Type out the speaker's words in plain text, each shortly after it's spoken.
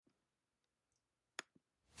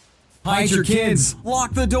Hide your kids.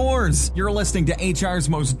 Lock the doors. You're listening to HR's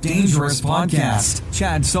most dangerous podcast.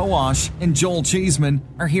 Chad Sowash and Joel Cheeseman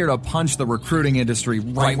are here to punch the recruiting industry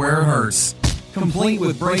right where it hurts. Complete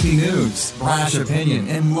with breaking news, brash opinion,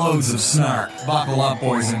 and loads of snark. Buckle up,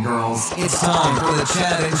 boys and girls. It's time for the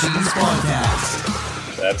Chad and Cheese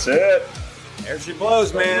podcast. That's it. There she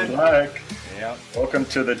blows, man. Mike. Yeah. Welcome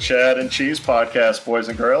to the Chad and Cheese podcast, boys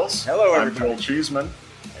and girls. Hello, I'm everybody. Joel Cheeseman.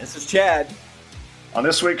 This is Chad. On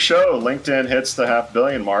this week's show, LinkedIn hits the 500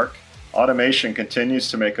 million mark. Automation continues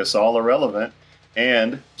to make us all irrelevant.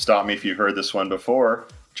 And, stop me if you've heard this one before,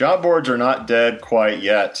 job boards are not dead quite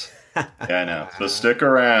yet. Yeah, I know. So stick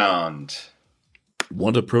around.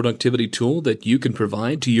 Want a productivity tool that you can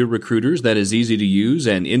provide to your recruiters that is easy to use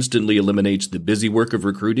and instantly eliminates the busy work of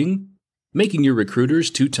recruiting? Making your recruiters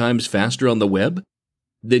 2 times faster on the web?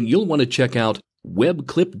 Then you'll want to check out Web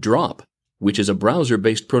Clip Drop, which is a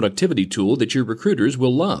browser-based productivity tool that your recruiters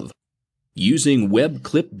will love. Using Web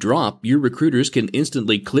Clip Drop, your recruiters can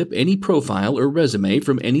instantly clip any profile or resume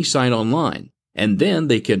from any site online, and then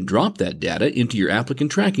they can drop that data into your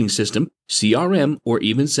applicant tracking system, CRM, or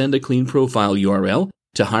even send a clean profile URL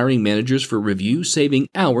to hiring managers for review, saving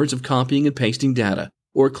hours of copying and pasting data,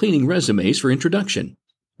 or cleaning resumes for introduction.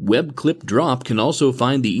 Web Clip Drop can also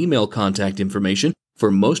find the email contact information for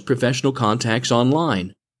most professional contacts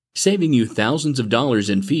online, saving you thousands of dollars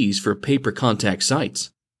in fees for pay-per-contact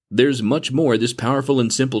sites. There's much more this powerful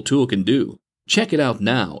and simple tool can do. Check it out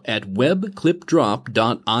now at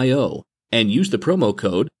webclipdrop.io and use the promo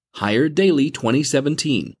code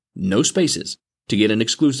HIREDAILY2017, no spaces, to get an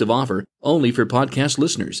exclusive offer only for podcast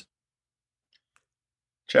listeners.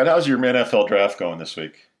 Chad, how's your NFL draft going this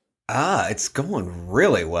week? It's going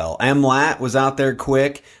really well. MLAT was out there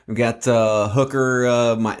quick. We got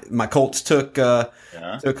Hooker. My Colts took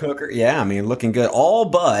Hooker. Yeah, I mean, looking good. All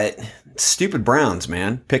but stupid Browns,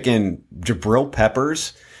 man. Picking Jabril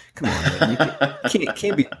Peppers. Come on, man. You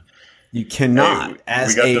can't be. You cannot.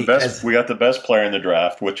 Hey, we got the best player in the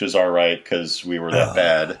draft, which is all right because we were that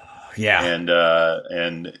bad. Yeah.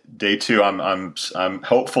 And day 2, I'm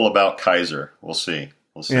hopeful about Kaiser. We'll see.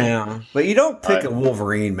 Yeah, but you don't pick a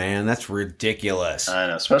Wolverine, man. That's ridiculous. I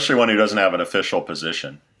know, especially when he doesn't have an official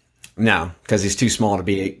position. No, because he's too small to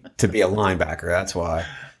be a linebacker. That's why.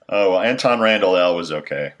 Oh, well, Anton Randall L was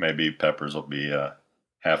okay. Maybe Peppers will be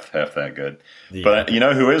half that good. Yeah. But you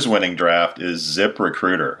know who is winning draft is Zip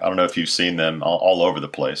Recruiter. I don't know if you've seen them all over the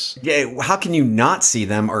place. Yeah, how can you not see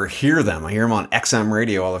them or hear them? I hear them on XM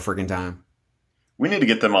radio all the freaking time. We need to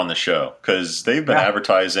get them on the show because they've been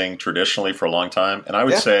advertising traditionally for a long time. And I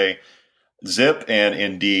would say Zip and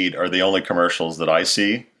Indeed are the only commercials that I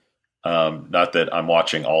see. Not that I'm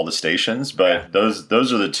watching all the stations, but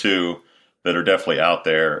those are the two that are definitely out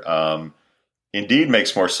there. Indeed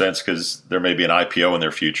makes more sense because there may be an IPO in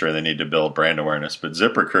their future and they need to build brand awareness. But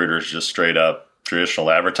ZipRecruiter is just straight up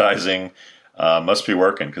traditional advertising. Must be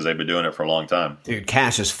working because they've been doing it for a long time. Dude,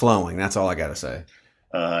 cash is flowing. That's all I got to say.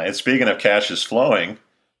 And speaking of cash is flowing,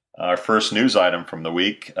 our first news item from the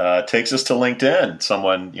week takes us to LinkedIn.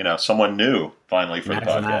 Someone new finally for the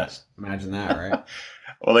podcast. Imagine that, right?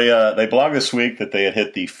 Well, they blogged this week that they had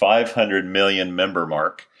hit the 500 million member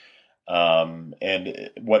mark. And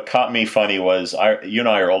what caught me funny was you and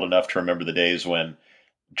I are old enough to remember the days when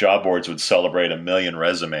job boards would celebrate 1 million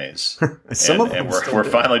resumes. We're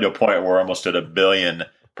finally to a point where we're almost at 1 billion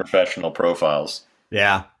professional profiles.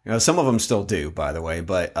 Yeah. Some of them still do, by the way.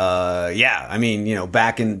 But I mean,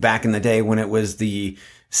 back in the day when it was the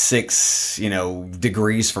 6,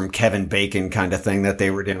 degrees from Kevin Bacon kind of thing that they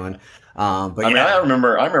were doing. I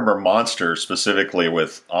remember Monster specifically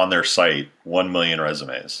with on their site 1 million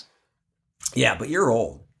resumes. Yeah, but you're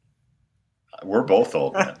old. We're both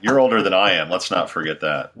old, man. You're older than I am. Let's not forget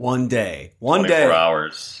that. One day. 24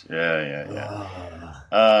 hours. Yeah.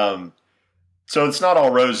 So it's not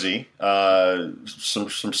all rosy. Some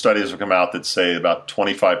studies have come out that say about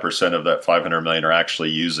 25% of that 500 million are actually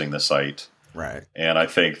using the site. Right. And I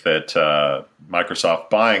think that Microsoft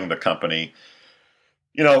buying the company,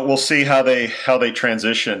 we'll see how they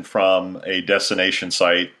transition from a destination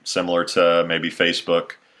site similar to maybe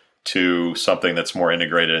Facebook to something that's more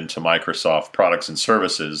integrated into Microsoft products and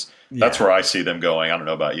services. Yeah. That's where I see them going. I don't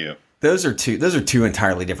know about you. Those are two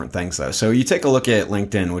entirely different things, though. So you take a look at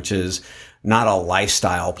LinkedIn, which is not a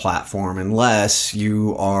lifestyle platform unless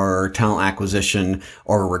you are talent acquisition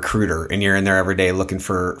or a recruiter and you're in there every day looking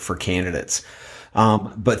for candidates.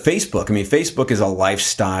 But Facebook is a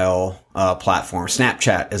lifestyle platform.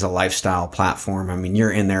 Snapchat is a lifestyle platform. I mean,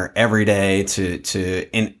 you're in there every day to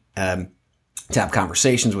to have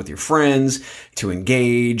conversations with your friends, to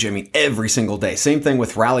engage. I mean, every single day. Same thing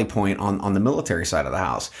with Rally Point on the military side of the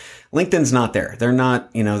house. LinkedIn's not there. They're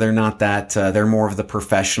not that, they're more of the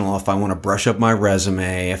professional. If I want to brush up my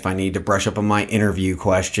resume, if I need to brush up on my interview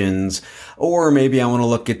questions, or maybe I want to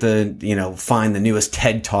look at find the newest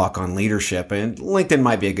TED Talk on leadership, and LinkedIn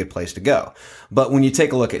might be a good place to go. But when you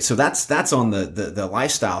take a look at, so that's on the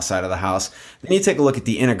lifestyle side of the house. Then you take a look at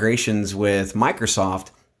the integrations with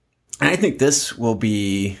Microsoft. And I think this is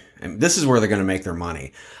where they're going to make their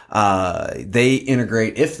money. They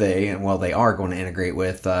integrate, they are going to integrate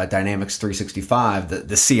with Dynamics 365,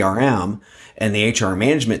 the CRM and the HR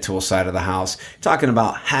management tool side of the house. Talking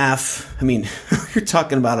about you're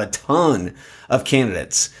talking about a ton of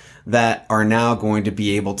candidates that are now going to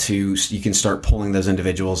be able to, you can start pulling those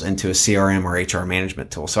individuals into a CRM or HR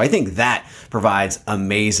management tool. So I think that provides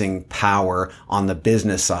amazing power on the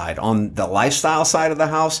business side. On the lifestyle side of the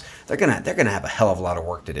house, they're going to have a hell of a lot of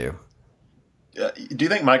work to do. Do you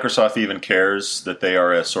think Microsoft even cares that they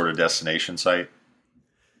are a sort of destination site?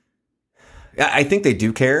 I think they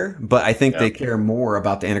do care, but I think they care more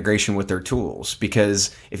about the integration with their tools,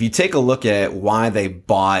 because if you take a look at why they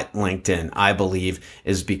bought LinkedIn, I believe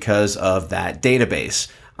is because of that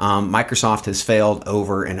database. Microsoft has failed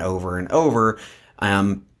over and over and over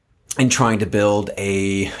in trying to build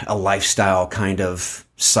a lifestyle kind of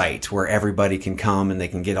site where everybody can come and they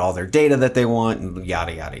can get all their data that they want and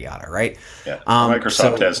yada, yada, yada, right? Yeah.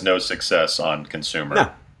 Microsoft has no success on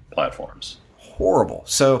consumer platforms. Horrible.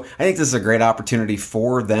 So I think this is a great opportunity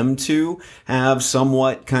for them to have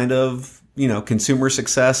somewhat kind of, consumer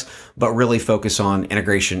success, but really focus on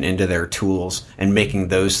integration into their tools and making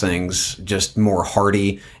those things just more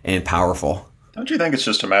hardy and powerful. Don't you think it's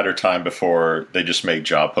just a matter of time before they just make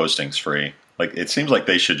job postings free? Like, it seems like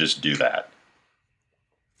they should just do that.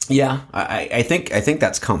 Yeah, I think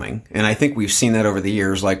that's coming, and I think we've seen that over the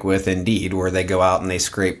years, like with Indeed, where they go out and they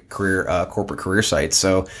scrape corporate career sites.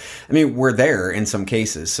 So, I mean, we're there in some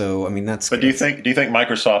cases. So, I mean, that's. But do you think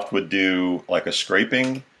Microsoft would do like a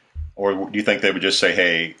scraping, or do you think they would just say,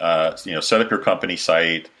 hey, set up your company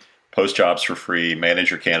site, post jobs for free, manage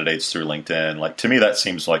your candidates through LinkedIn? Like, to me, that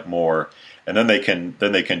seems like more, and then they can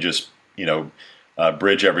just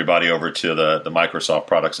bridge everybody over to the Microsoft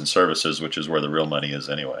products and services, which is where the real money is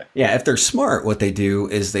anyway. Yeah, if they're smart, what they do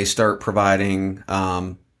is they start providing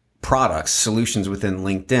products, solutions within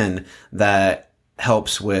LinkedIn that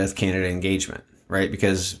helps with candidate engagement, right?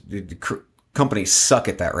 Because the companies suck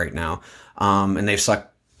at that right now, and they've sucked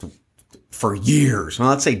for years, well,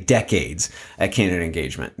 let's say decades, at candidate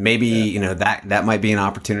engagement. Maybe that might be an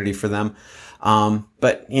opportunity for them.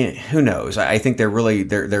 But who knows? I think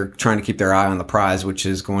they're trying to keep their eye on the prize, which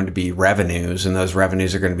is going to be revenues, and those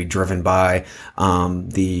revenues are going to be driven by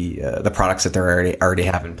the products that they already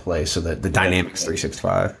have in place. So the Dynamics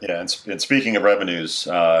 365. Yeah, and speaking of revenues,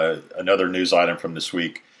 another news item from this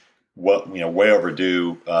week, way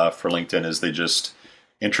overdue for LinkedIn, is they just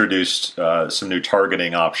introduced some new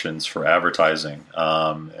targeting options for advertising,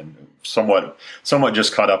 and somewhat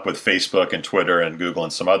just caught up with Facebook and Twitter and Google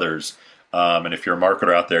and some others. And if you're a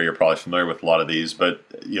marketer out there, you're probably familiar with a lot of these. But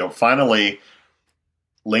finally,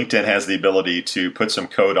 LinkedIn has the ability to put some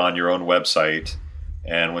code on your own website,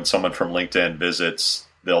 and when someone from LinkedIn visits,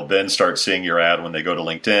 they'll then start seeing your ad when they go to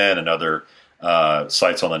LinkedIn and other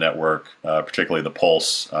sites on the network, particularly the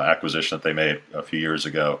Pulse acquisition that they made a few years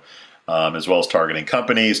ago, as well as targeting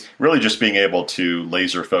companies. Really, just being able to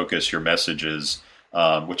laser focus your messages,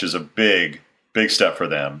 which is a big step for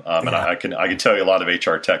them. And I can tell you a lot of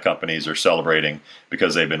HR tech companies are celebrating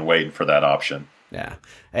because they've been waiting for that option. Yeah.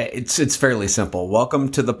 It's fairly simple. Welcome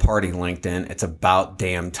to the party, LinkedIn. It's about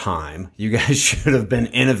damn time. You guys should have been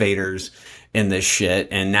innovators in this shit,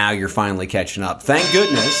 and now you're finally catching up. Thank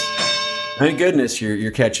goodness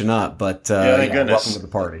you're catching up, but welcome to the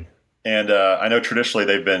party. And I know traditionally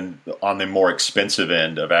they've been on the more expensive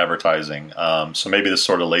end of advertising. So maybe this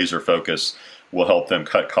sort of laser focus will help them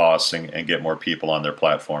cut costs and get more people on their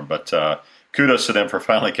platform. But kudos to them for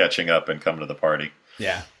finally catching up and coming to the party.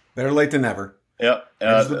 Yeah, better late than never. Yep.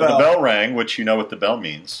 The bell rang, which you know what the bell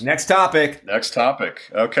means. Next topic.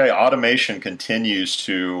 Okay, automation continues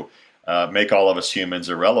to make all of us humans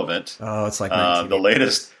irrelevant. Oh, it's like the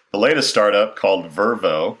latest startup called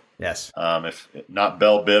Vervoe. Yes. If not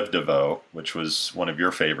Bell Biv DeVoe, which was one of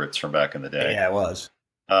your favorites from back in the day. Yeah, it was.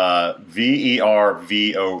 Vervoe.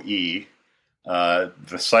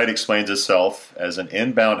 The site explains itself as an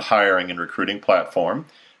inbound hiring and recruiting platform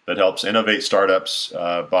that helps innovate startups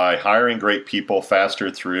by hiring great people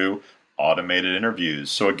faster through automated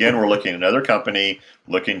interviews. So again, we're looking at another company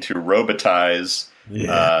looking to robotize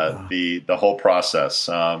the whole process.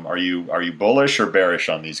 Are you bullish or bearish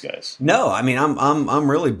on these guys? No, I mean I'm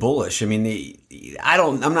really bullish. I mean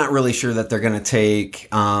I'm not really sure that they're going to take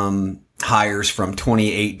hires from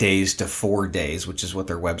 28 days to 4 days, which is what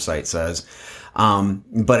their website says.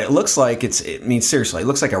 But it looks like seriously, it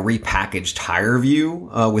looks like a repackaged hire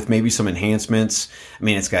view, with maybe some enhancements. I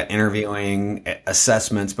mean, it's got interviewing,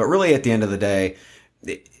 assessments, but really at the end of the day,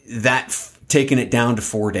 taking it down to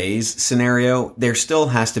 4 days scenario, there still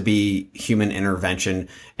has to be human intervention,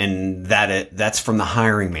 and that's from the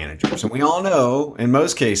hiring managers. And we all know in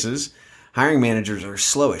most cases, hiring managers are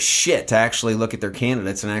slow as shit to actually look at their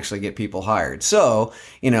candidates and actually get people hired. So,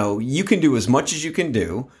 you can do as much as you can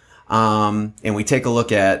do. And we take a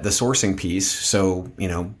look at the sourcing piece. So,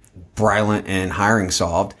 Brylant and Hiring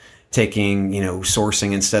Solved, taking,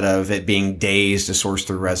 sourcing, instead of it being days to source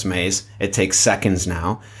through resumes, it takes seconds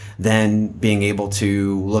now. Then being able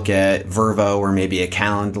to look at Vervoe or maybe a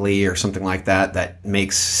Calendly or something like that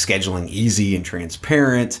makes scheduling easy and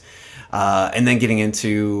transparent. And then getting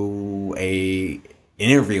into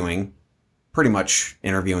pretty much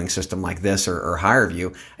interviewing system like this or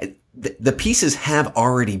HireVue. The pieces have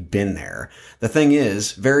already been there. The thing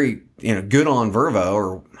is, very, good on Vervoe,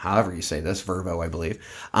 or however you say this, Vervoe, I believe,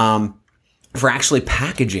 for actually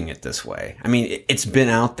packaging it this way. I mean, it's been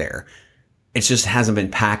out there. It just hasn't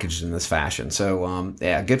been packaged in this fashion. So,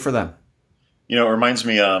 good for them. It reminds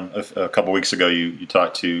me, a couple weeks ago, you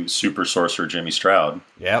talked to super sourcer Jimmy Stroud.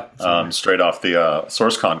 Yep. Straight off the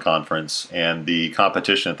SourceCon conference and the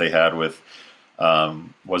competition that they had with,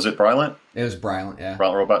 was it Brylant? It was Brylant, yeah.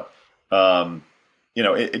 Brylant Robot.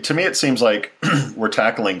 To me, it seems like we're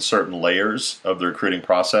tackling certain layers of the recruiting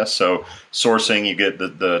process. So sourcing, you get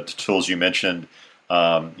the tools you mentioned,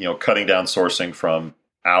 cutting down sourcing from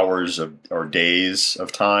hours or days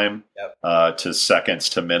of time, to seconds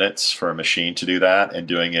to minutes for a machine to do that, and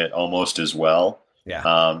doing it almost as well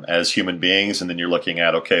as human beings. And then you're looking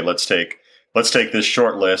at, okay, let's take this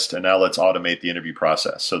short list and now let's automate the interview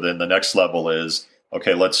process. So then the next level is,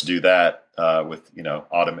 okay, let's do that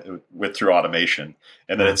through automation.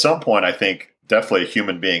 And then at some point, I think definitely a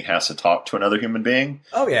human being has to talk to another human being.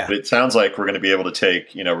 Oh yeah. But it sounds like we're going to be able to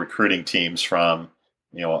take, recruiting teams from,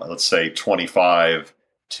 let's say 25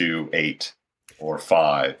 to 8 or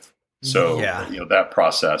 5. So, that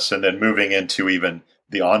process, and then moving into even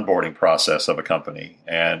the onboarding process of a company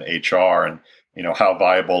and HR, and, how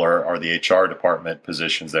viable are the HR department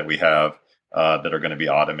positions that we have that are going to be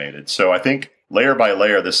automated. So I think layer by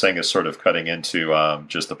layer, this thing is sort of cutting into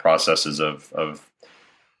just the processes of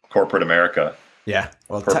corporate America. Yeah.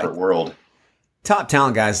 Well, corporate world. Top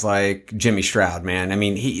talent guys like Jimmy Stroud, man. I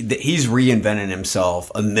mean, he's reinvented himself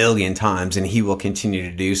a million times, and he will continue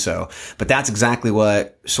to do so. But that's exactly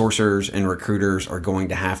what sourcers and recruiters are going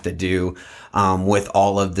to have to do with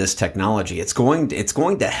all of this technology. It's going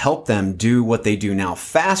to help them do what they do now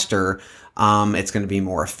faster. It's going to be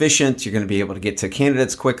more efficient. You're going to be able to get to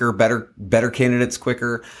candidates quicker, better candidates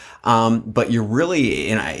quicker. But you're really,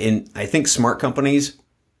 and I think smart companies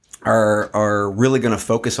are really going to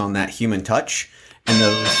focus on that human touch, and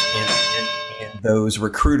those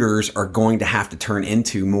recruiters are going to have to turn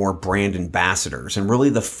into more brand ambassadors, and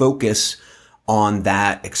really the focus on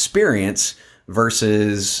that experience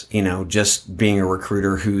versus, just being a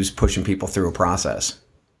recruiter who's pushing people through a process.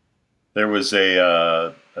 There was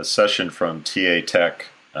a session from TA Tech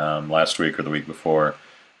last week or the week before,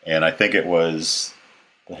 and I think it was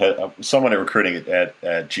someone recruiting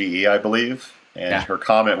at GE, I believe. And her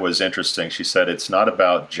comment was interesting. She said, it's not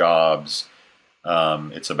about jobs,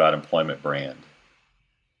 it's about employment brand.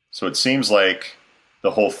 So it seems like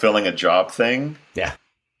the whole filling a job thing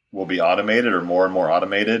will be automated, or more and more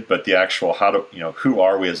automated, but the actual who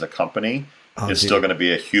are we as a company is still going to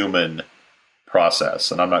be a human process.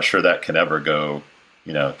 And I'm not sure that can ever go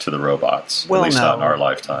to the robots, at least not in our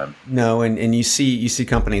lifetime. No, and you see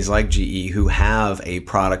companies like GE who have a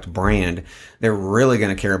product brand. They're really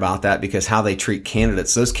going to care about that, because how they treat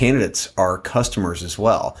candidates, those candidates are customers as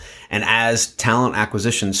well. And as talent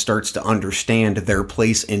acquisition starts to understand their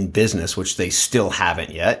place in business, which they still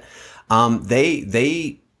haven't yet,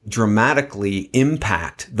 they dramatically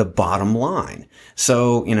impact the bottom line.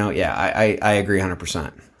 So, I agree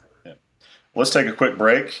 100%. Let's take a quick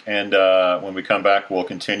break, and when we come back, we'll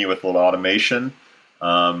continue with a little automation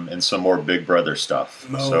and some more Big Brother stuff.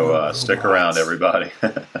 So stick around, everybody.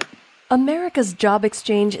 America's Job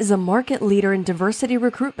Exchange is a market leader in diversity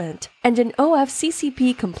recruitment and an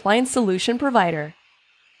OFCCP compliance solution provider.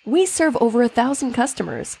 We serve over 1,000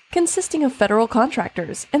 customers, consisting of federal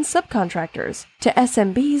contractors and subcontractors, to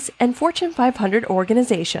SMBs and Fortune 500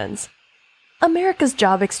 organizations. America's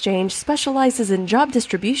Job Exchange specializes in job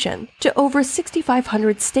distribution to over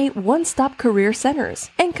 6,500 state one-stop career centers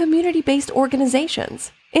and community-based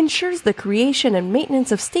organizations, ensures the creation and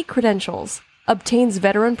maintenance of state credentials, obtains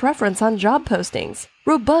veteran preference on job postings,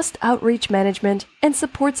 robust outreach management, and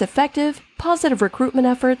supports effective, positive recruitment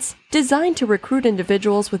efforts designed to recruit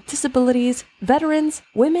individuals with disabilities, veterans,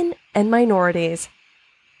 women, and minorities.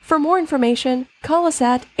 For more information, call us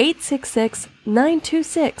at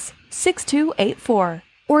 866-926-6284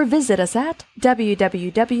 or visit us at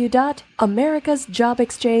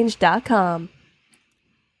www.americasjobexchange.com.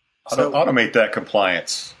 Automate that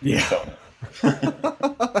compliance. Yeah.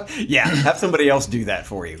 Yeah, have somebody else do that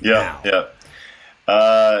for you. Yeah, now.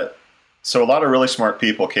 yeah. So a lot of really smart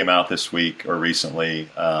people came out this week or recently,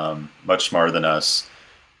 much smarter than us,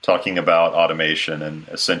 talking about automation and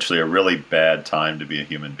essentially a really bad time to be a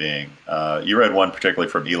human being. You read one particularly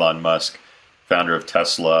from Elon Musk, founder of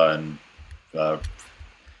Tesla and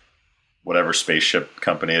whatever spaceship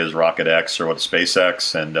company it is, Rocket X or what,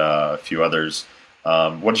 SpaceX, and a few others.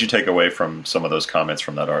 What did you take away from some of those comments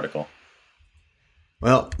from that article?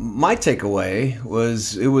 Well, my takeaway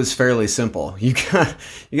was it was fairly simple. You got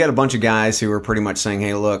a bunch of guys who are pretty much saying,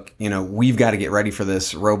 "Hey, look, we've got to get ready for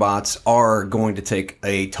this. Robots are going to take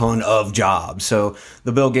a ton of jobs." So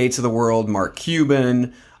the Bill Gates of the world, Mark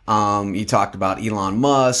Cuban, you talked about Elon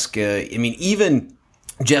Musk. Even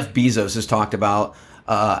Jeff Bezos has talked about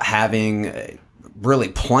having really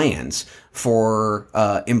plans for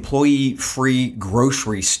employee-free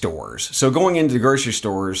grocery stores. So going into the grocery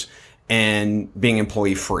stores and being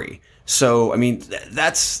employee free. So,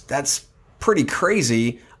 that's pretty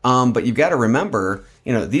crazy. But you've got to remember,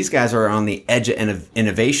 these guys are on the edge of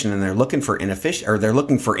innovation and they're looking for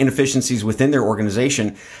inefficiencies within their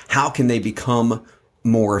organization. How can they become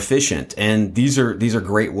more efficient? And these are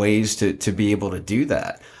great ways to be able to do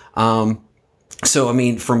that. So,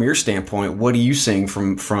 from your standpoint, what are you seeing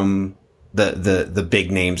from the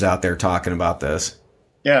big names out there talking about this?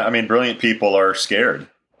 Yeah. Brilliant people are scared,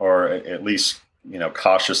 or at least,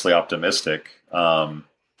 cautiously optimistic. Elon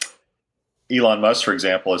Musk, for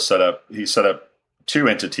example, set up two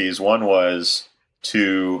entities. One was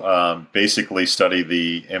to basically study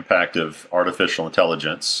the impact of artificial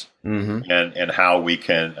intelligence and how we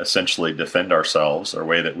can essentially defend ourselves, or a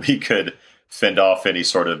way that we could fend off any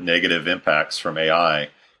sort of negative impacts from AI.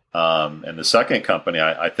 And the second company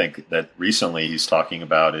I think that recently he's talking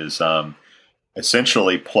about is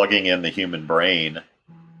essentially plugging in the human brain,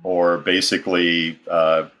 or basically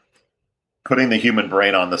putting the human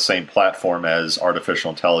brain on the same platform as artificial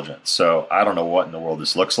intelligence. So I don't know what in the world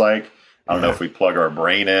this looks like. I don't know if we plug our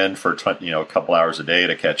brain in for a couple hours a day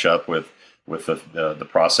to catch up with the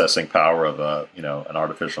processing power of an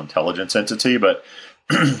artificial intelligence entity. But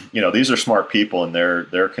these are smart people, and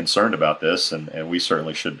they're concerned about this, and we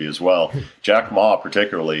certainly should be as well. Jack Ma,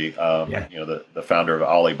 particularly, the founder of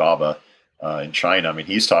Alibaba in China.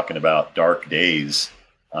 He's talking about dark days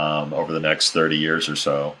over the next 30 years or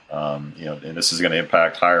so. And this is going to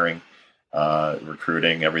impact hiring,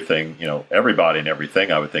 recruiting, everything. Everybody and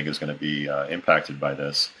everything, I would think, is going to be impacted by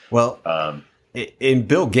this. Well, in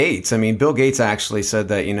Bill Gates, Bill Gates actually said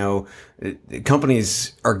that,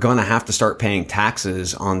 companies are going to have to start paying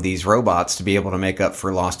taxes on these robots to be able to make up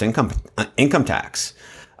for lost income tax.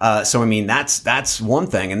 So, that's one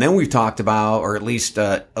thing. And then we've talked about, or at least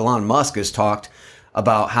Elon Musk has talked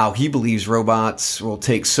about how he believes robots will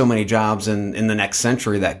take so many jobs in the next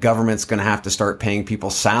century that government's going to have to start paying people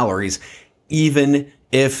salaries, even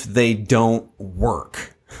if they don't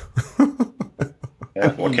work.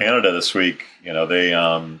 Yeah, well, Canada this week, they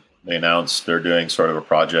announced they're doing sort of a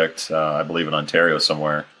project, I believe in Ontario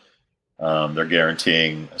somewhere. They're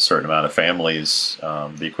guaranteeing a certain amount of families,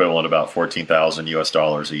 the equivalent of about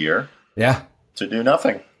 $14,000 a year. Yeah. To do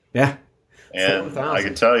nothing. Yeah. And I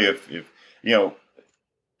can tell you, if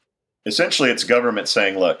essentially it's government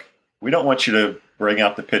saying, look, we don't want you to bring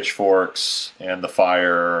out the pitchforks and the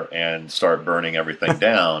fire and start burning everything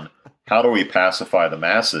down. How do we pacify the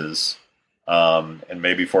masses? And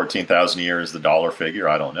maybe 14,000 a year is the dollar figure.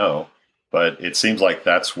 I don't know, but it seems like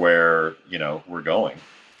that's where, we're going.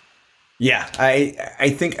 Yeah, I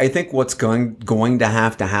think what's going to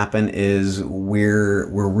happen is we're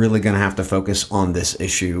really going to have to focus on this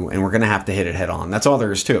issue, and we're going to have to hit it head on. That's all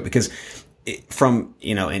there is to it, because from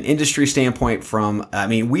an industry standpoint,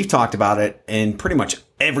 we've talked about it in pretty much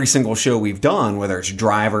every single show we've done, whether it's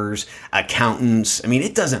drivers, accountants.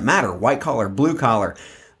 It doesn't matter, white collar, blue collar.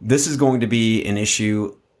 This is going to be an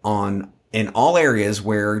issue on in all areas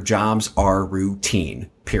where jobs are routine,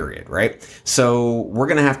 period, right? So we're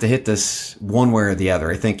going to have to hit this one way or the other.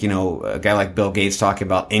 I think, a guy like Bill Gates talking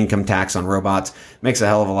about income tax on robots makes a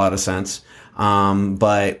hell of a lot of sense.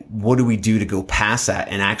 But what do we do to go past that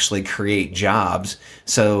and actually create jobs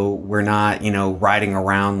so we're not, riding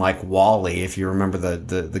around like Wall-E, if you remember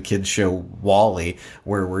the kids show Wall-E,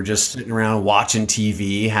 where we're just sitting around watching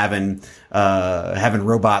TV, having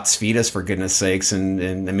robots feed us, for goodness sakes.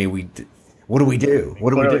 And I mean, what do we do?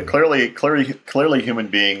 What do we do? Clearly human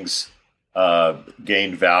beings,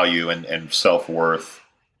 gain value and self-worth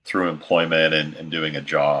through employment and doing a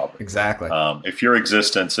job. Exactly. If your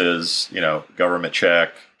existence is, government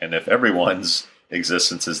check, and if everyone's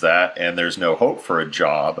existence is that, and there's no hope for a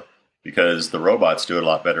job because the robots do it a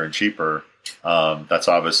lot better and cheaper, that's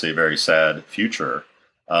obviously a very sad future.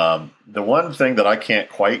 The one thing that I can't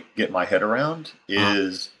quite get my head around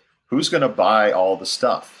is who's going to buy all the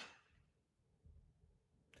stuff?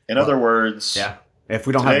 In other words, if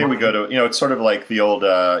we don't today have we go to, it's sort of like the old,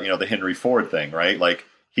 the Henry Ford thing, right? Like,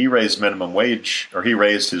 he raised minimum wage, or he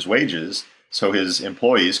raised his wages so his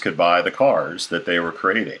employees could buy the cars that they were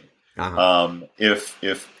creating. If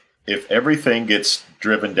everything gets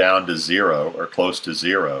driven down to zero or close to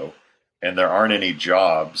zero, and there aren't any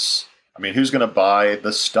jobs, I mean, who's going to buy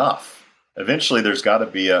the stuff? Eventually, there's got to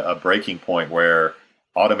be a breaking point where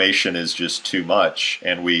automation is just too much,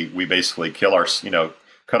 and we basically cut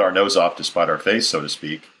our nose off to spite our face, so to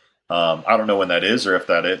speak. I don't know when that is, or if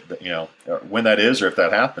that is, when that is, or if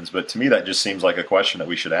that happens. But to me, that just seems like a question that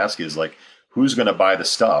we should ask: is like, who's going to buy the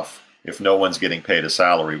stuff if no one's getting paid a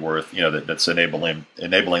salary worth, that's enabling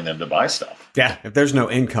them to buy stuff? Yeah, if there's no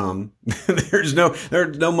income, there's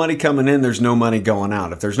no money coming in. There's no money going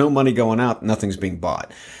out. If there's no money going out, nothing's being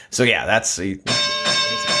bought. So yeah, that's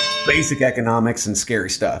basic economics and scary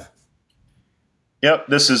stuff. Yep,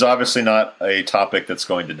 this is obviously not a topic that's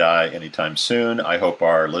going to die anytime soon. I hope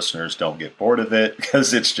our listeners don't get bored of it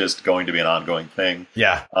because it's just going to be an ongoing thing.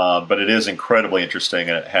 Yeah. But it is incredibly interesting,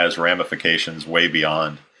 and it has ramifications way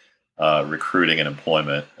beyond recruiting and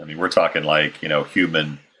employment. I mean, we're talking like,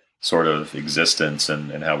 human sort of existence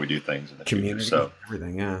and how we do things in the community, future. So,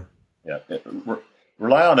 everything, yeah. Yeah.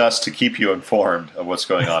 Rely on us to keep you informed of what's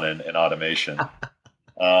going on in automation.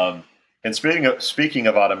 And speaking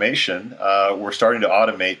of automation, we're starting to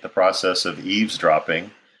automate the process of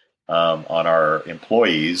eavesdropping on our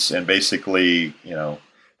employees. And basically,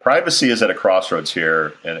 privacy is at a crossroads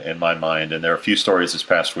here in my mind. And there are a few stories this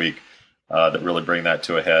past week that really bring that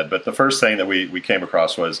to a head. But the first thing that we came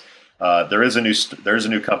across was there's a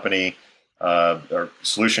new company or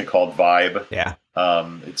solution called Vibe. Yeah.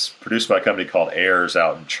 It's produced by a company called Airs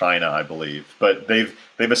out in China, I believe. But they've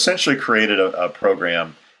essentially created a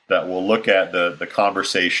program that will look at the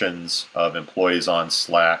conversations of employees on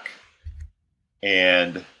Slack,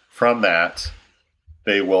 and from that,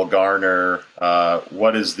 they will garner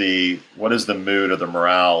what is the mood or the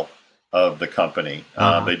morale of the company.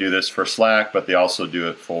 They do this for Slack, but they also do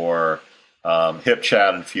it for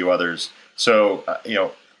HipChat and a few others. So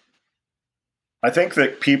I think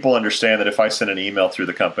that people understand that if I send an email through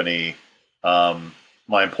the company,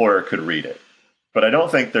 my employer could read it. But I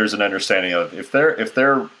don't think there's an understanding of if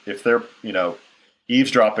they're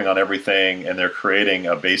eavesdropping on everything and they're creating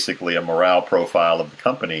basically a morale profile of the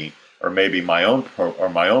company, or maybe my own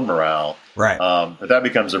morale. Right. That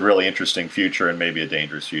becomes a really interesting future and maybe a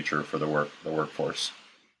dangerous future for the workforce.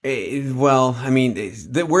 Well, I mean,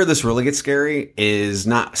 where this really gets scary is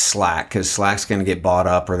not Slack, because Slack's going to get bought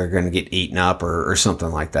up or they're going to get eaten up or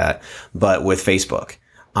something like that, but with Facebook.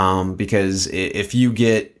 Because if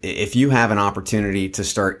you have an opportunity to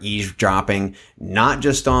start eavesdropping, not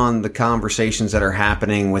just on the conversations that are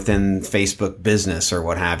happening within Facebook business or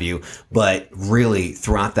what have you, but really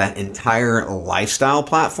throughout that entire lifestyle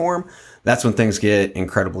platform, that's when things get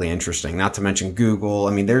incredibly interesting. Not to mention Google.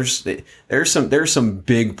 I mean, there's some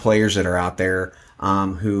big players that are out there,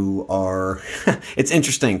 who are, it's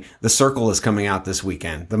interesting. The Circle is coming out this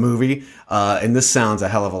weekend, the movie, and this sounds a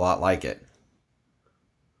hell of a lot like it.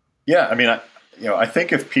 Yeah, I mean, I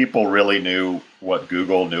think if people really knew what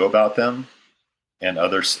Google knew about them and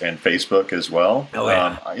others and Facebook as well,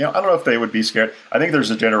 I don't know if they would be scared. I think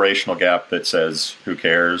there's a generational gap that says, who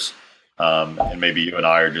cares? And maybe you and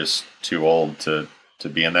I are just too old to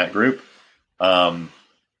be in that group. But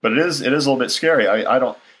it is a little bit scary. I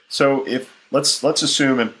don't. So if let's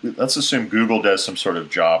assume Google does some sort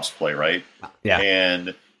of jobs play, right? Yeah.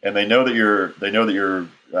 And they know that you're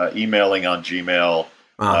emailing on Gmail.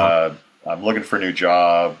 I'm looking for a new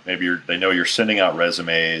job. Maybe they know you're sending out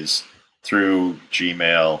resumes through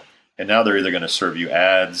Gmail, and now they're either going to serve you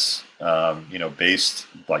ads based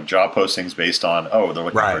like job postings based on, oh, they're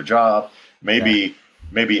looking Right. for a job. Maybe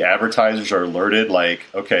advertisers are alerted, like,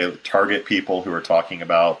 okay, target people who are talking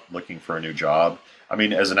about looking for a new job. I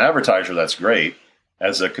mean, as an advertiser, that's great.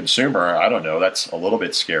 As a consumer, I don't know. That's a little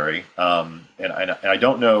bit scary. And I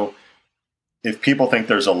don't know if people think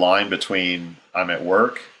there's a line between I'm at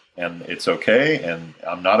work and it's okay, and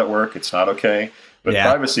I'm not at work, it's not okay. But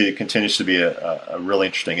privacy continues to be a really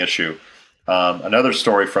interesting issue. Another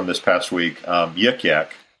story from this past week, Yik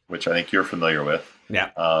Yak, which I think you're familiar with. Yeah.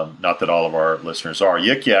 Not that all of our listeners are.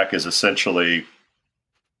 Yik Yak is essentially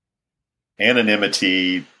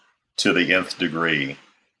anonymity to the nth degree.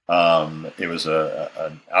 It was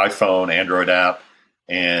an iPhone, Android app,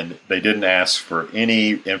 and they didn't ask for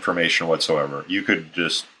any information whatsoever. You could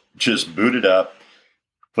just boot it up,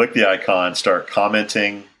 click the icon, start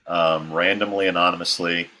commenting randomly,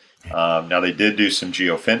 anonymously. Now they did do some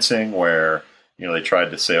geofencing where they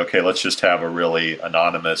tried to say, okay, let's just have a really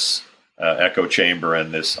anonymous echo chamber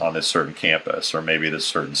on this certain campus or maybe this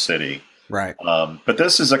certain city. Right. But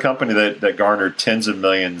this is a company that garnered tens of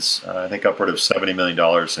millions, I think upward of $70 million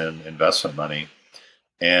in investment money,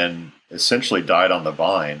 and essentially died on the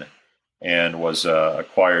vine and was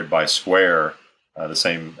acquired by Square, the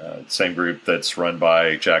same group that's run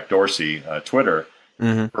by Jack Dorsey, Twitter,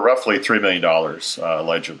 for roughly $3 million,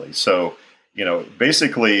 allegedly. So,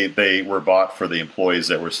 basically they were bought for the employees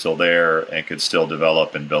that were still there and could still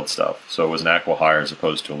develop and build stuff. So it was an acqui-hire as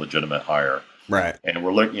opposed to a legitimate hire. Right. And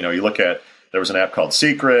we're looking, you look at, there was an app called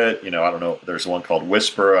Secret, I don't know, there's one called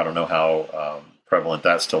Whisper. I don't know how prevalent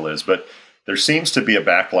that still is, but there seems to be a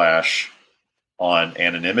backlash on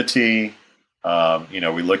anonymity. We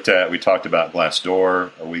talked about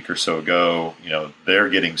Glassdoor a week or so ago. They're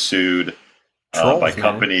getting sued by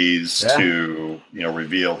companies to,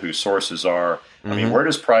 reveal who sources are. I mean, where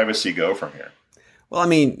does privacy go from here? Well, I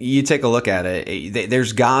mean, you take a look at it,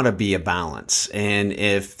 there's got to be a balance. And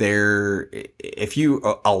if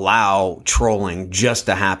you allow trolling just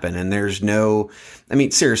to happen and there's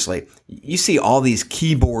seriously, you see all these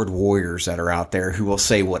keyboard warriors that are out there who will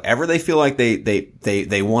say whatever they feel like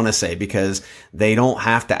they want to say because they don't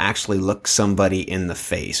have to actually look somebody in the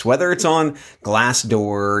face. Whether it's on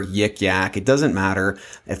Glassdoor, Yik Yak, it doesn't matter.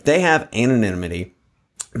 If they have anonymity,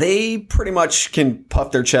 they pretty much can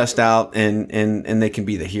puff their chest out and they can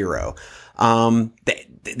be the hero.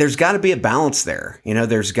 There's got to be a balance there.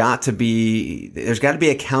 There's got to be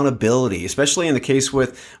accountability, especially in the case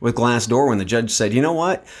with Glassdoor when the judge said, you know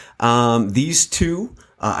what, these two,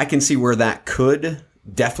 I can see where that could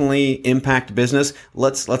definitely impact business.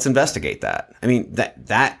 Let's investigate that. I mean,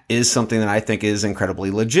 that is something that I think is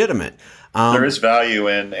incredibly legitimate. There is value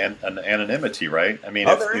in anonymity, right? I mean,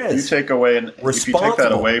 if you take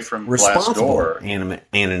that away from Glassdoor,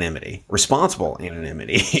 anonymity, responsible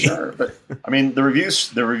anonymity. Sure, but I mean, the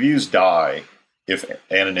reviews die if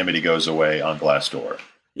anonymity goes away on Glassdoor.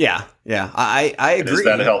 Yeah, I agree. Is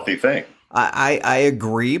that a healthy thing? I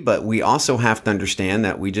agree, but we also have to understand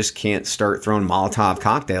that we just can't start throwing Molotov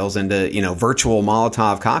cocktails into, virtual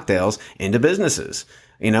Molotov cocktails into businesses.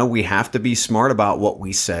 We have to be smart about what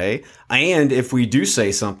we say. And if we do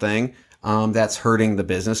say something that's hurting the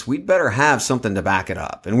business, we'd better have something to back it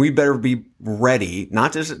up. And we better be ready,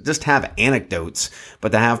 not just have anecdotes,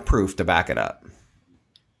 but to have proof to back it up.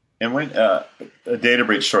 And when a data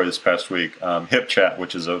breach story this past week, HipChat,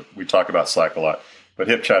 which is we talk about Slack a lot, but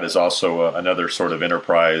HipChat is also another sort of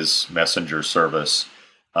enterprise messenger service,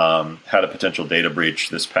 had a potential data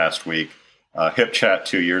breach this past week.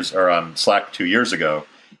 HipChat Slack 2 years ago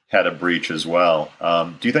had a breach as well.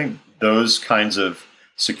 Do you think those kinds of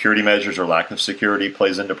security measures or lack of security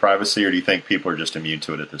plays into privacy, or do you think people are just immune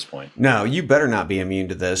to it at this point? No, you better not be immune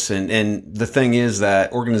to this. And the thing is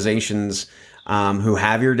that organizations who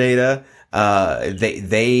have your data,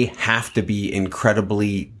 they have to be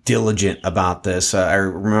incredibly diligent about this. I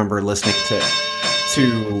remember listening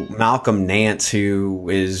to Malcolm Nance, who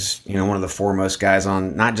is, one of the foremost guys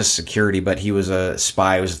on not just security, but he was a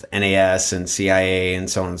spy, was with NAS and CIA and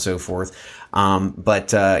so on and so forth.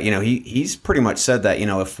 He's pretty much said that,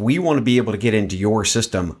 if we want to be able to get into your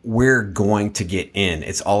system, we're going to get in.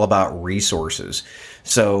 It's all about resources.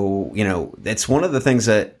 So, it's one of the things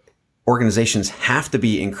that organizations have to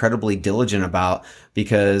be incredibly diligent about,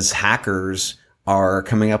 because hackers are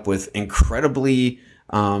coming up with incredibly,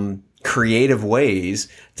 creative ways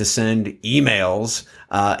to send emails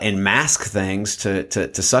and mask things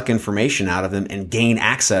to suck information out of them and gain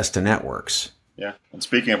access to networks. Yeah. And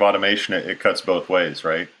speaking of automation, it cuts both ways,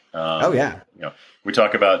 right? We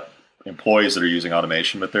talk about employees that are using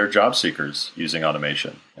automation, but they're job seekers using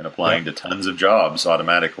automation and applying to tons of jobs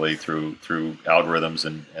automatically through algorithms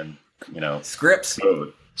and Scripts.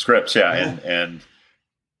 code. Scripts, yeah. And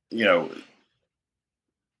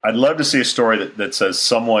I'd love to see a story that says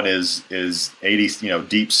someone is 80,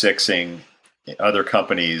 deep sixing other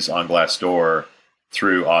companies on Glassdoor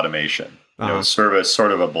through automation. Service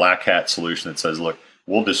sort of a black hat solution that says, look,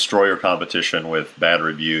 we'll destroy your competition with bad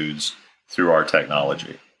reviews through our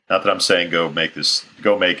technology. Not that I'm saying go make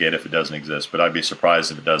it if it doesn't exist, but I'd be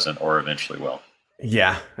surprised if it doesn't or eventually will.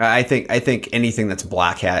 Yeah, I think anything that's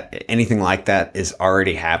black hat, anything like that is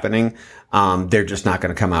already happening. They're just not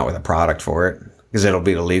going to come out with a product for it because it'll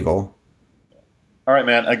be illegal. All right,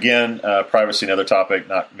 man. Again, privacy, another topic,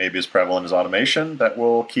 not maybe as prevalent as automation, that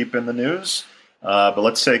we'll keep in the news. But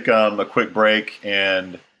let's take a quick break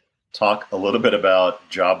and talk a little bit about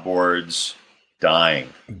job boards dying,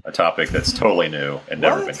 a topic that's totally new and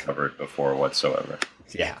never been covered before whatsoever.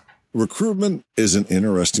 Yeah. Recruitment is an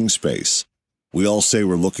interesting space. We all say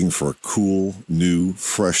we're looking for a cool, new,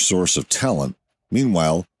 fresh source of talent.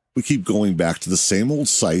 Meanwhile, we keep going back to the same old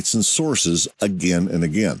sites and sources again and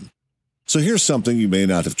again. So here's something you may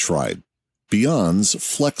not have tried. Beyond's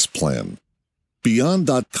Flex Plan.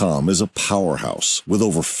 Beyond.com is a powerhouse with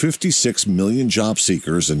over 56 million job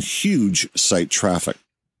seekers and huge site traffic.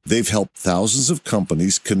 They've helped thousands of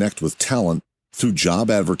companies connect with talent through job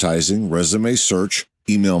advertising, resume search,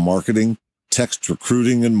 email marketing, text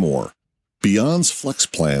recruiting, and more. Beyond's Flex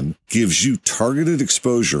Plan gives you targeted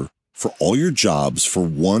exposure for all your jobs for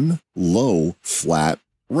one low, flat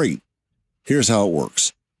rate. Here's how it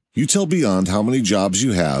works. You tell Beyond how many jobs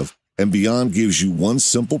you have, and Beyond gives you one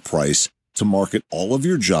simple price to market all of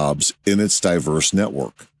your jobs in its diverse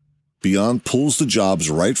network. Beyond pulls the jobs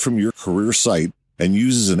right from your career site and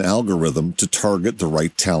uses an algorithm to target the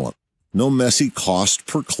right talent. No messy cost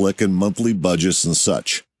per click and monthly budgets and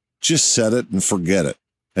such. Just set it and forget it.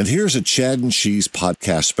 And here's a Chad and Cheese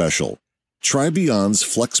podcast special. Try Beyond's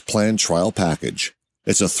Flex Plan trial package.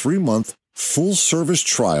 It's a 3-month full-service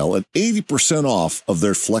trial at 80% off of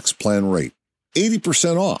their Flex Plan rate.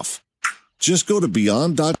 80% off. Just go to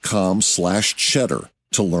beyond.com/cheddar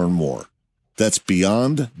to learn more. That's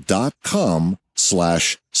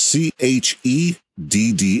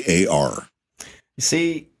beyond.com/CHEDDAR.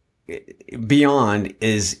 See, Beyond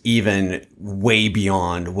is even way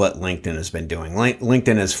beyond what LinkedIn has been doing.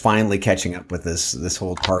 LinkedIn is finally catching up with this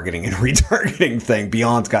whole targeting and retargeting thing.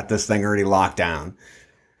 Beyond's got this thing already locked down.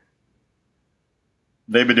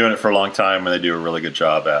 They've been doing it for a long time, and they do a really good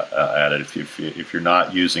job at it. If you're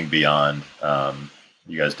not using Beyond,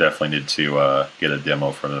 you guys definitely need to get a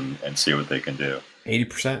demo from them and see what they can do.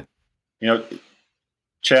 80%.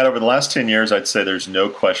 Chad, over the last 10 years, I'd say there's no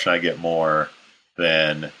question I get more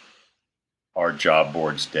than are job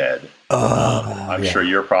boards dead? I'm sure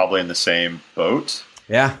you're probably in the same boat.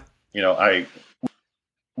 Yeah.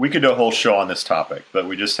 We could do a whole show on this topic, but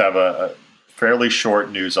we just have a fairly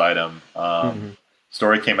short news item.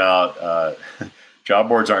 Story came out. Job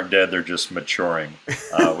boards aren't dead; they're just maturing,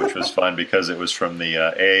 which was fun because it was from the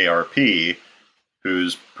AARP,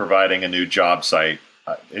 who's providing a new job site.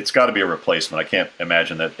 It's got to be a replacement. I can't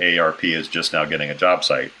imagine that AARP is just now getting a job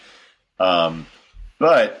site.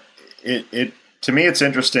 But it to me, it's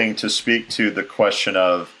interesting to speak to the question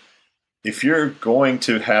of if you're going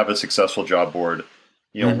to have a successful job board,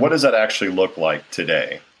 what does that actually look like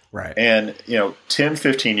today? Right. And, 10,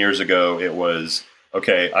 15 years ago, it was,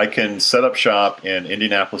 okay, I can set up shop in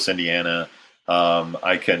Indianapolis, Indiana.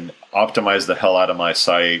 I can optimize the hell out of my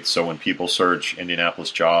site. So when people search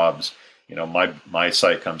Indianapolis jobs, my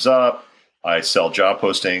site comes up. I sell job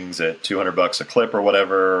postings at $200 a clip or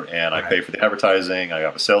whatever, and I pay for the advertising. I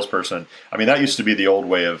have a salesperson. I mean, that used to be the old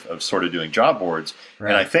way of sort of doing job boards. Right.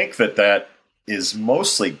 And I think that is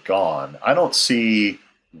mostly gone. I don't see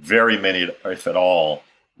very many, if at all,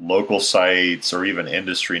 local sites or even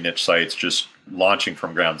industry niche sites just launching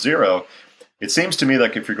from ground zero. It seems to me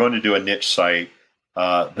like if you're going to do a niche site,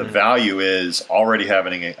 the value is already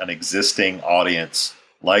having an existing audience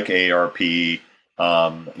like AARP,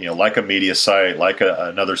 like a media site, like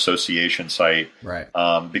another association site, right?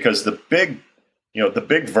 Because the big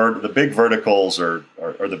verticals or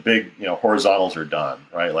the big horizontals are done,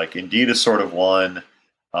 right? Like Indeed is sort of one.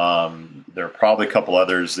 There are probably a couple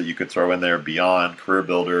others that you could throw in there beyond Career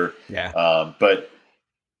Builder, but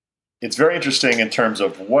it's very interesting in terms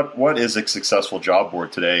of what is a successful job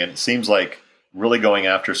board today, and it seems like really going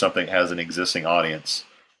after something that has an existing audience.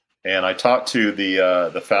 And I talked to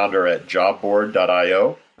the founder at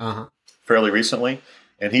jobboard.io fairly recently,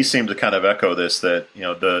 and he seemed to kind of echo this, that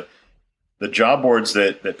the job boards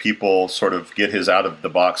that people sort of get his out of the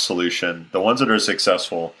box solution, the ones that are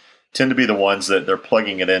successful tend to be the ones that they're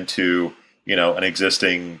plugging it into an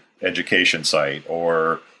existing education site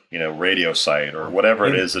or radio site or whatever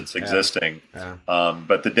it is that's existing. Yeah.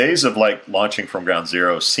 But the days of like launching from ground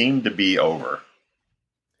zero seem to be over.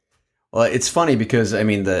 Well, it's funny because, I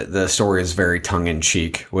mean, the story is very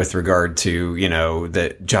tongue-in-cheek with regard to,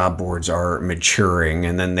 that job boards are maturing,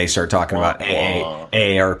 and then they start talking about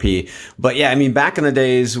AARP. But yeah, I mean, back in the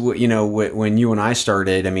days, when you and I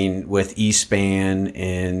started, I mean, with eSpan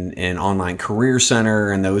and Online Career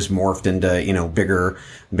Center, and those morphed into,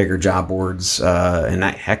 bigger job boards, and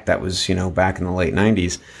that was, back in the late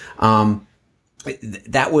 90s.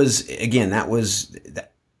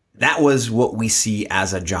 That was what we see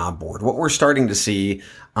as a job board. What we're starting to see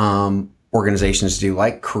organizations do,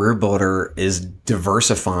 like Career Builder, is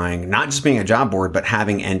diversifying, not just being a job board, but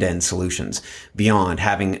having end-to-end solutions beyond,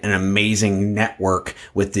 having an amazing network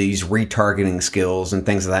with these retargeting skills and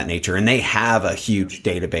things of that nature. And they have a huge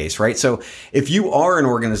database, right? So if you are an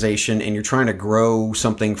organization and you're trying to grow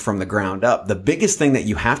something from the ground up, the biggest thing that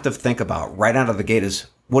you have to think about right out of the gate is,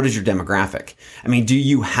 what is your demographic? I mean, do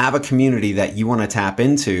you have a community that you want to tap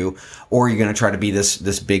into, or are you going to try to be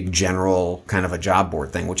this big general kind of a job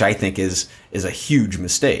board thing, which I think is a huge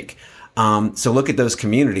mistake. So look at those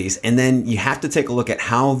communities, and then you have to take a look at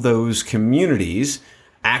how those communities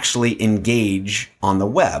actually engage on the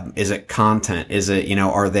web. Is it content? Is it,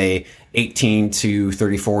 are they 18 to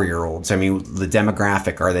 34-year-olds? I mean, the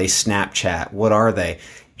demographic, are they Snapchat? What are they?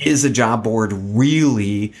 Is a job board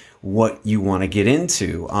really what you want to get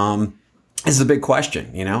into? This is a big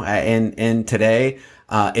question, and today,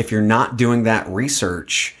 if you're not doing that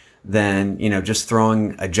research, then, just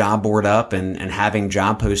throwing a job board up and having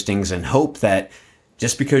job postings and hope that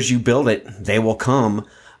just because you build it, they will come,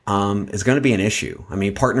 is going to be an issue. I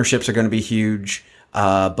mean, partnerships are going to be huge,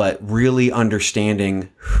 but really understanding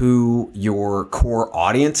who your core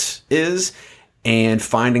audience is and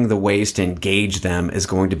finding the ways to engage them is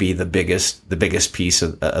going to be the biggest piece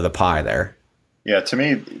of the pie there. Yeah, to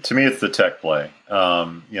me, it's the tech play.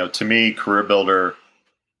 To me, Career Builder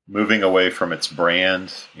moving away from its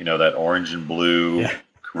brand, that orange and blue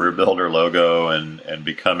Career Builder logo, and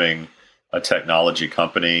becoming a technology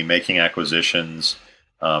company, making acquisitions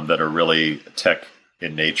that are really tech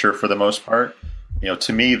in nature for the most part.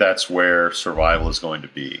 To me, that's where survival is going to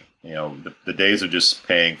be. The days of just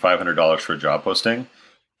paying $500 for a job posting,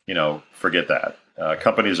 forget that.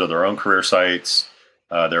 Companies are their own career sites.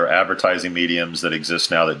 There are advertising mediums that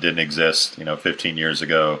exist now that didn't exist, 15 years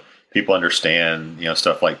ago. People understand,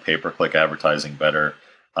 stuff like pay-per-click advertising better.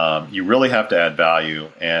 You really have to add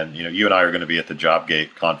value. And, you and I are going to be at the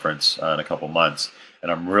JobGate conference in a couple months.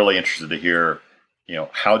 And I'm really interested to hear,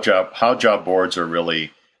 how job boards are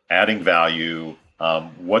really adding value,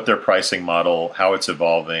 what their pricing model, how it's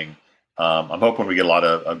evolving. I'm hoping we get a lot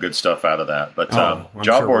of good stuff out of that. But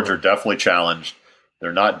job boards are definitely challenged.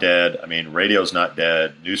 They're not dead. I mean, radio's not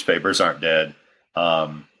dead. Newspapers aren't dead.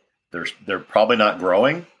 They're probably not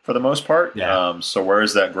growing for the most part. Yeah. So where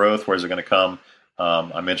is that growth? Where is it going to come?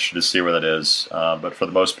 I'm interested to see where that is. But for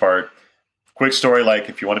the most part, quick story, like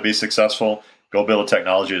if you want to be successful, go build a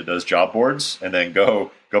technology that does job boards, and then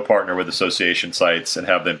go partner with association sites and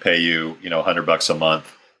have them pay you, $100 a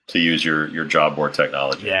month to use your job board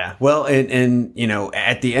technology. Yeah. Well, and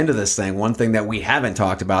at the end of this thing, one thing that we haven't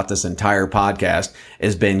talked about this entire podcast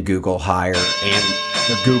has been Google Hire and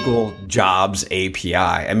the Google Jobs API.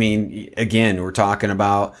 I mean, again, we're talking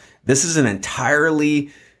about, this is an entirely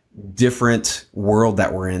different world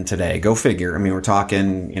that we're in today. Go figure. I mean, we're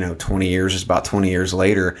talking, 20 years, it's about 20 years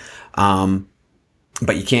later.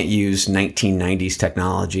 But you can't use 1990s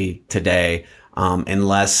technology today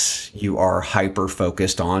unless you are hyper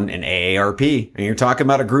focused on an AARP. And you're talking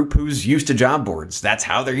about a group who's used to job boards. That's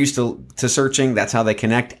how they're used to searching. That's how they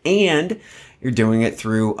connect. And you're doing it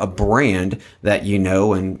through a brand that you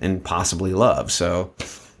know and possibly love. So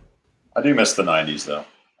I do miss the 90s, though.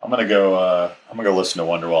 I'm gonna go listen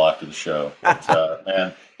to Wonderwall after the show. But,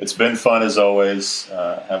 man, it's been fun as always.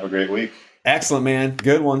 Have a great week. Excellent, man.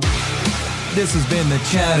 Good one. This has been the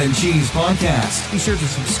Chad and Cheese Podcast. Be sure to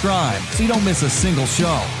subscribe so you don't miss a single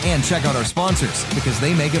show. And check out our sponsors because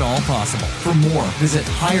they make it all possible. For more, visit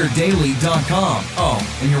HireDaily.com.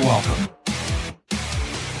 Oh, and you're welcome.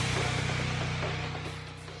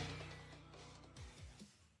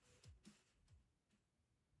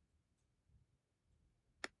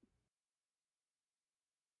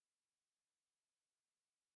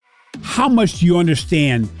 How much do you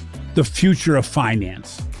understand the future of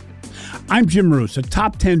finance? I'm Jim Roos, a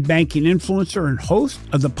top 10 banking influencer and host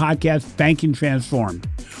of the podcast Banking Transformed,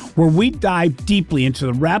 where we dive deeply into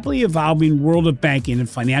the rapidly evolving world of banking and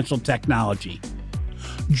financial technology.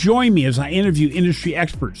 Join me as I interview industry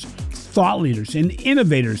experts, thought leaders and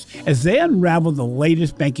innovators as they unravel the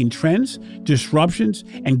latest banking trends, disruptions,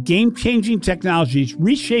 and game-changing technologies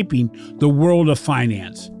reshaping the world of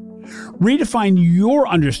finance. Redefine your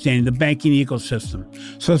understanding of the banking ecosystem.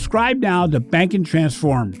 Subscribe now to Banking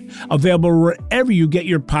Transformed, available wherever you get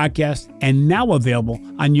your podcast and now available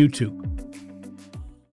on YouTube.